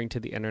like I bring to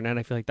the internet.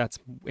 I feel like that's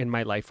in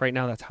my life right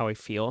now. That's how I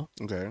feel.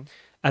 Okay.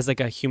 As like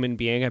a human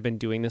being, I've been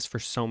doing this for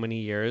so many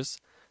years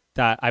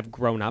that I've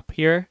grown up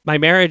here. My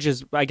marriage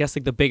is, I guess,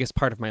 like the biggest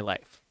part of my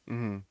life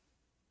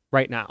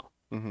right now.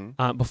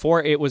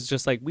 Before it was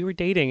just like we were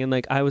dating and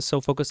like I was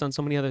so focused on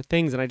so many other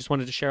things and I just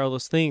wanted to share all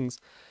those things.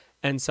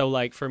 And so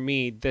like for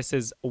me, this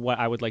is what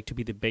I would like to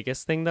be the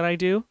biggest thing that I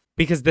do,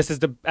 because this is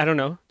I don't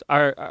know,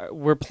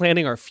 we're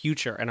planning our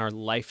future and our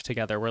life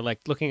together. We're like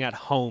looking at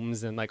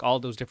homes and like all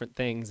those different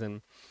things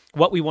and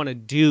what we want to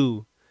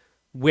do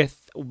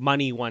with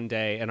money one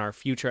day in our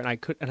future. And I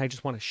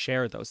just want to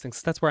share those things.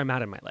 That's where I'm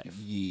at in my life.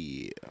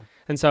 Yeah.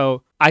 And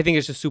so I think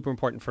it's just super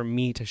important for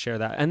me to share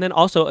that. And then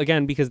also,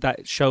 again, because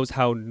that shows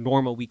how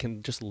normal we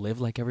can just live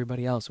like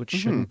everybody else, which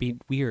shouldn't be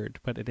weird,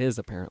 but it is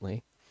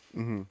apparently.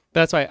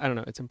 That's why, I don't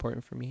know, it's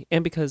important for me.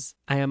 And because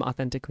I am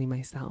authentically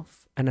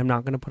myself and I'm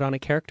not going to put on a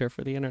character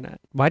for the internet.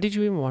 Why did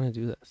you even want to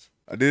do this?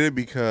 I did it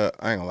because,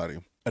 I ain't gonna lie to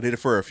you, I did it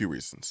for a few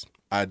reasons.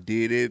 I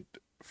did it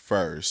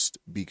first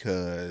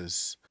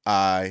because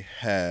I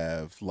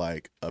have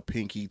like a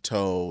pinky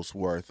toe's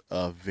worth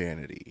of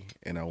vanity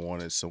and I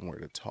wanted somewhere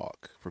to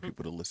talk for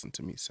people to listen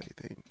to me say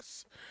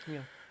things.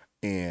 Yeah.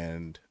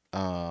 And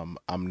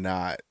I'm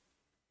not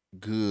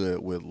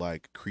good with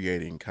like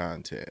creating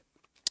content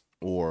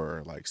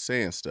or like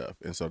saying stuff.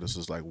 And so this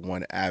was like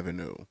one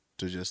avenue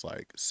to just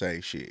like say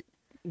shit.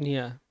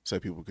 Yeah. So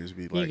people could just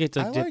be like, you get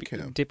to like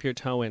him. dip your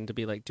toe in to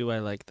be like, do I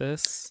like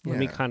this? Let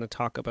me kind of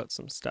talk about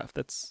some stuff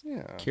that's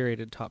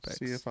curated topics.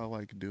 See if I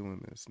like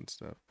doing this and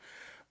stuff.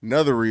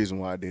 Another reason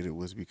why I did it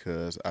was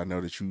because I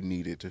know that you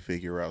needed to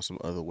figure out some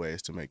other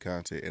ways to make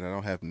content. And I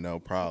don't have no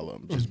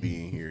problem just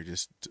being here,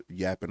 just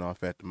yapping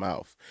off at the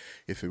mouth.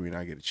 If I mean,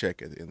 I get a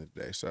check at the end of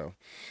the day. So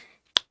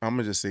I'm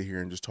going to just sit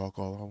here and just talk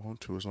all I want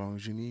to as long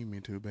as you need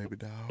me to, baby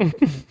doll.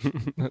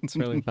 That's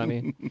really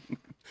funny.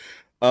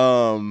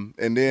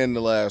 And then the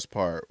last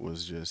part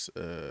was just,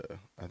 I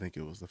think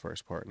it was the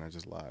first part, and I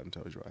just lied and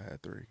told you I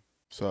had 3.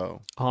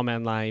 So all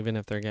men lie, even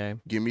if they're gay.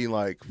 Give me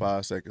like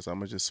 5 seconds. I'm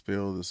going to just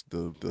fill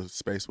the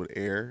space with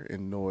air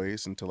and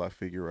noise until I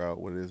figure out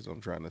what it is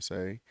I'm trying to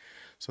say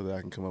so that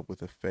I can come up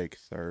with a fake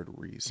third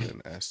reason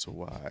as to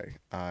why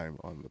I'm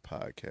on the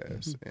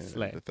podcast.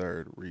 And the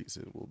third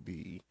reason will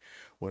be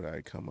what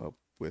I come up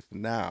with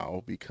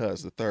now,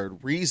 because the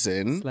third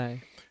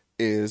reason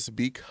is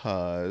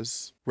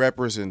because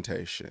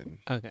representation.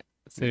 Okay.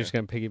 So you're just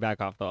gonna piggyback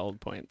off the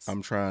old points.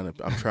 I'm trying to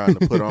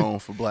put on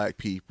for black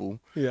people.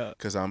 Yeah.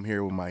 Because I'm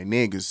here with my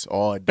niggas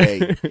all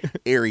day,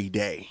 every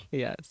day.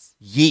 Yes.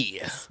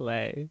 Yeah.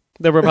 Slay.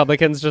 The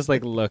Republicans just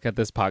like look at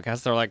this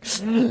podcast. They're like,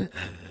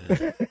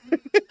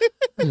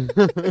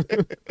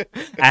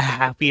 a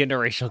happy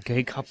interracial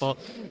gay couple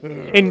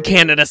in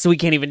Canada, so we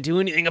can't even do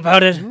anything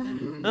about it.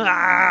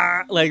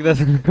 Like this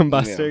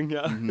combusting.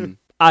 Yeah.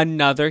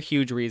 Another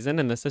huge reason,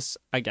 and this is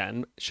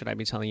again, should I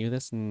be telling you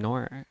this?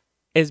 Nor.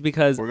 Is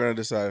because we're gonna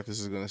decide if this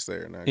is gonna stay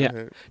or not. Yeah. Go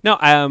ahead.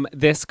 No.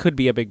 This could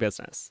be a big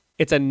business.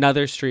 It's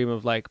another stream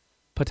of like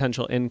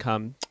potential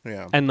income.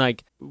 Yeah. And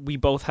like we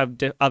both have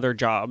other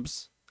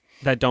jobs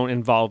that don't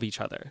involve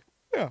each other.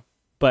 Yeah.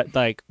 But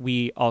like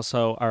we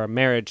also are a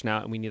marriage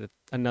now, and we need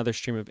another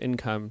stream of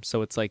income.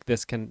 So it's like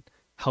this can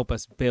help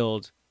us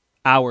build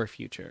our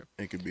future.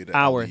 It could be the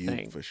our LU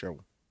thing. for sure.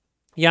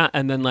 Yeah,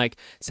 and then like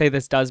say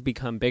this does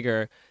become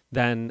bigger,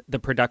 then the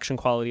production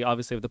quality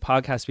obviously of the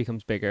podcast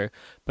becomes bigger.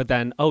 But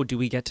then, do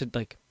we get to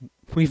like,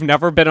 we've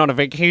never been on a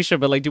vacation,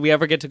 but like, do we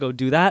ever get to go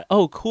do that?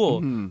 Oh,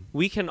 cool.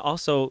 We can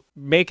also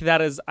make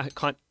that as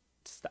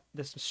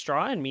this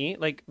straw and me.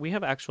 Like we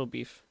have actual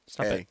beef.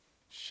 Stop it.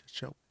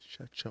 Shut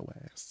your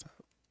ass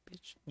up.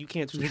 Bitch, you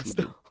can't do That's this.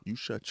 what you do. You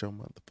shut your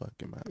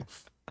motherfucking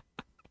mouth.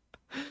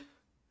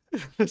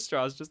 The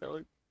straw's just there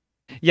like.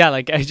 Yeah,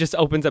 like it just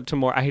opens up to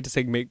more. I hate to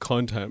say make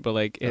content, but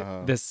like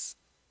this.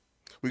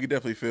 We could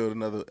definitely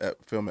film an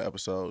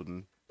episode,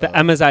 and the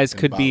Emma's Eyes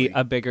could Bali. be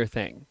a bigger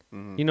thing.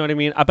 You know what I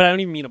mean? But I don't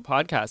even mean a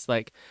podcast.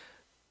 Like,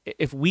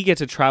 if we get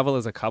to travel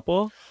as a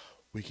couple,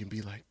 we can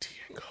be like T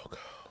and Coco.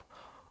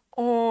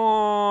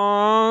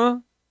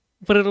 Aww,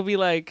 but it'll be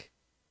like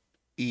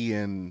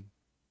Ian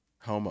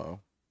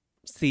Homo.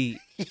 C.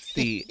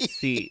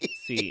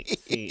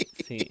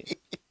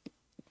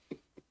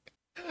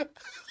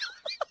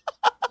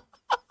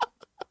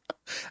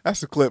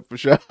 That's a clip for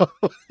sure.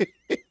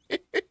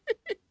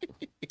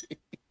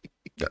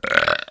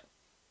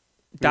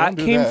 That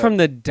came from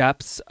the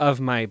depths of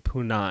my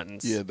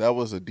punans. Yeah, that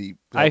was a deep.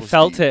 I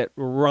felt it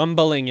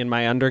rumbling in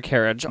my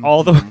undercarriage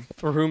all the way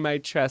through my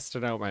chest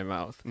and out my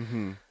mouth.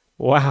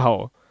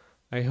 Wow.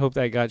 I hope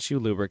that got you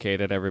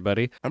lubricated,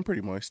 everybody. I'm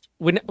pretty moist.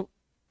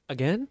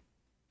 Again?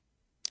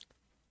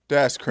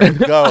 That's crazy.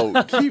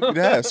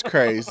 That's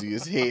crazy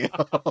as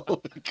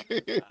hell.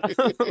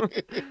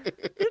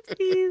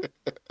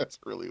 That's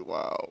really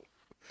wild.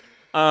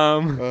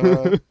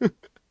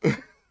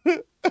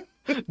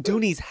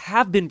 Doonies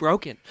have been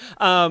broken.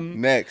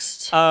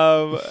 Next.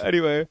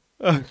 Anyway.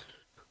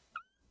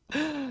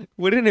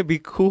 Wouldn't it be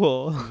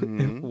cool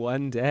if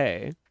one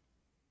day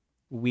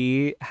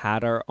we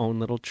had our own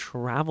little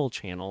travel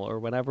channel or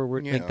whatever?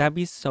 Like, that'd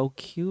be so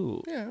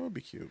cute. Yeah, it would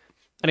be cute.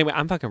 Anyway,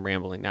 I'm fucking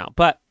rambling now.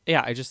 But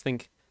yeah, I just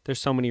think there's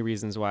so many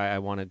reasons why I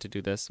wanted to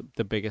do this.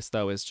 The biggest,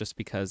 though, is just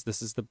because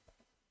this is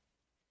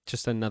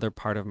just another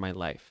part of my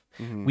life.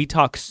 We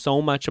talk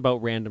so much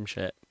about random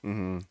shit.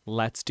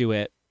 Let's do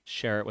it.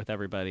 Share it with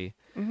everybody.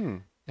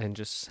 And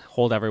just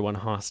hold everyone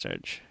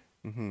hostage.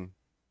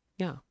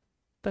 Yeah,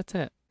 that's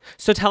it.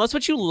 So tell us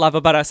what you love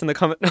about us in the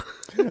comment.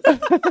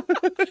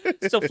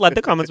 So flood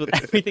the comments with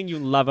everything you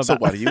love about us. So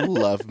why do you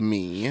love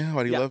me?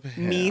 Why do you love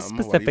him? Me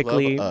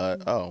specifically.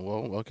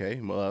 Okay.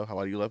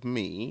 Why do you love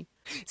me?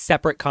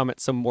 Separate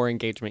comments, some more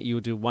engagement. You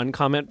would do one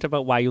comment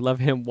about why you love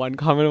him, one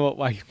comment about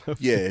why you love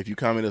him. Yeah, if you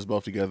comment us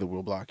both together,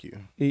 we'll block you.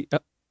 Yeah.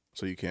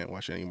 So you can't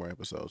watch any more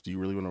episodes. Do you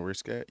really want to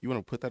risk that? You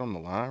want to put that on the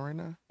line right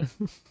now?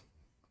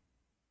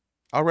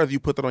 I'd rather you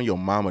put that on your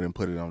mama than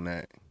put it on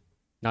that.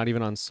 Not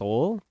even on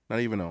soul? Not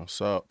even on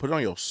soul. Put it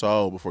on your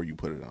soul before you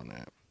put it on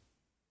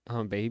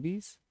that.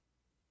 Babies?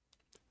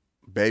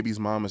 Babies,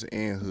 mamas,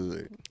 and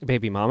hood.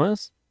 Baby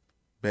mamas?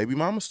 Baby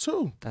mamas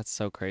too. That's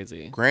so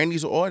crazy.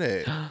 Grannies or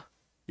that.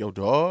 Yo,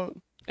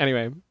 dog.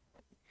 Anyway,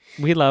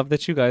 we love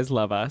that you guys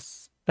love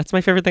us. That's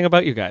my favorite thing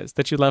about you guys,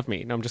 that you love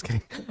me. No, I'm just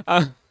kidding.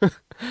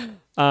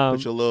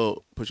 Put your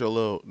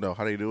little. No,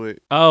 how do you do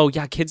it? Oh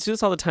yeah, kids do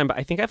this all the time, but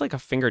I think I have like a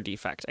finger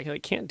defect. I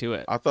can't do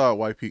it. I thought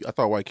white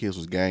kids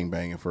was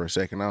gangbanging for a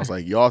second. I was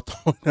like, y'all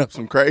throwing up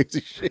some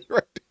crazy shit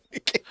right there.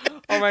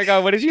 Oh my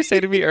god, what did you say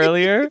to me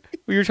earlier?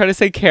 We were trying to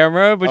say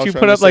camera, but you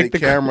put up like the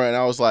camera, and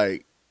I was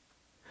like,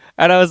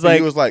 he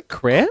was like,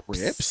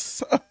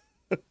 Crips?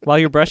 While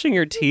you're brushing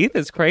your teeth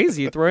is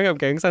crazy. Throwing up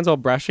gang signs while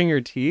brushing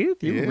your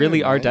teeth? You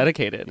really are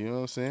dedicated. You know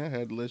what I'm saying? I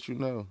had to let you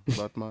know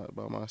about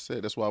my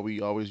set. That's why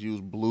we always use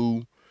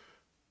blue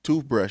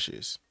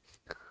toothbrushes.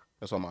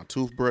 That's why my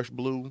toothbrush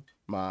blue,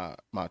 my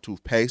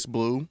toothpaste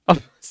blue. Oh,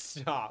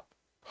 stop.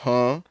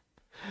 Huh?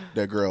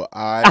 That girl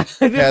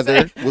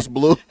Heather was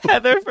blue.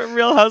 Heather from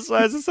Real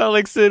Housewives is so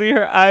like sitting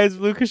her eyes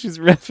blue because she's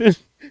ripping.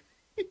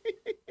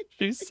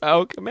 She's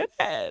so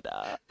committed.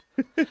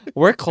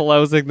 We're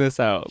closing this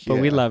out, but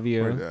we love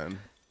you. We're done.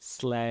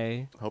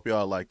 Slay. Hope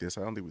y'all like this.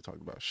 I don't think we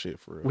talked about shit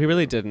for real. We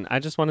really didn't. I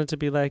just wanted to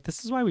be like,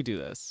 this is why we do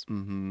this.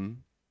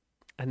 And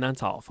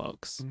that's all,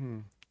 folks.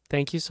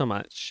 Thank you so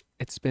much.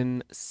 It's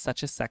been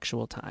such a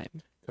sexual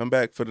time. Come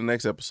back for the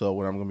next episode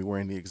when I'm going to be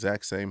wearing the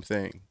exact same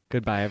thing.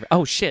 Goodbye.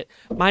 Oh, shit.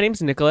 My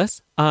name's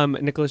Nicholas.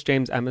 Nicholas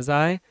James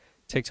Emazai.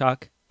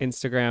 TikTok,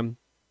 Instagram,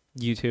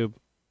 YouTube.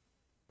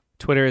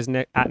 Twitter is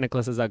at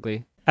Nicholas is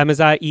Ugly.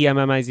 Emazai,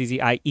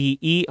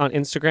 EMMIZZIEE on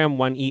Instagram,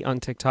 1 E on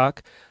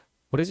TikTok.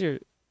 What is your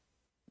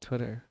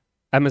Twitter?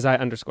 Emazai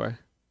 _.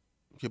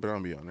 Yeah, but I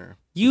don't be on there.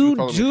 You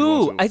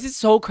do. It's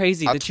so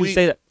crazy that you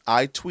say that.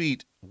 I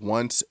tweet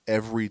once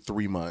every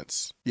 3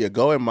 months. Yeah,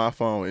 go in my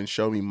phone and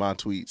show me my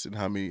tweets and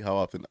how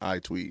often I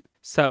tweet.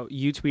 So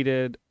you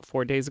tweeted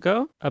 4 days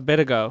ago? A bit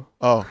ago.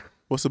 Oh,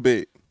 what's a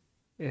bit?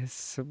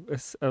 It's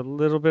a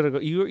little bit ago.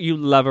 You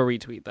love a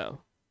retweet though.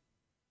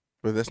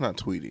 But that's not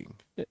tweeting.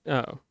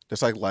 Oh.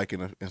 That's like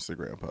liking an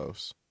Instagram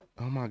post.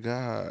 Oh my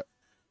God.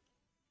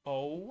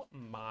 Oh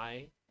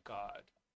my God.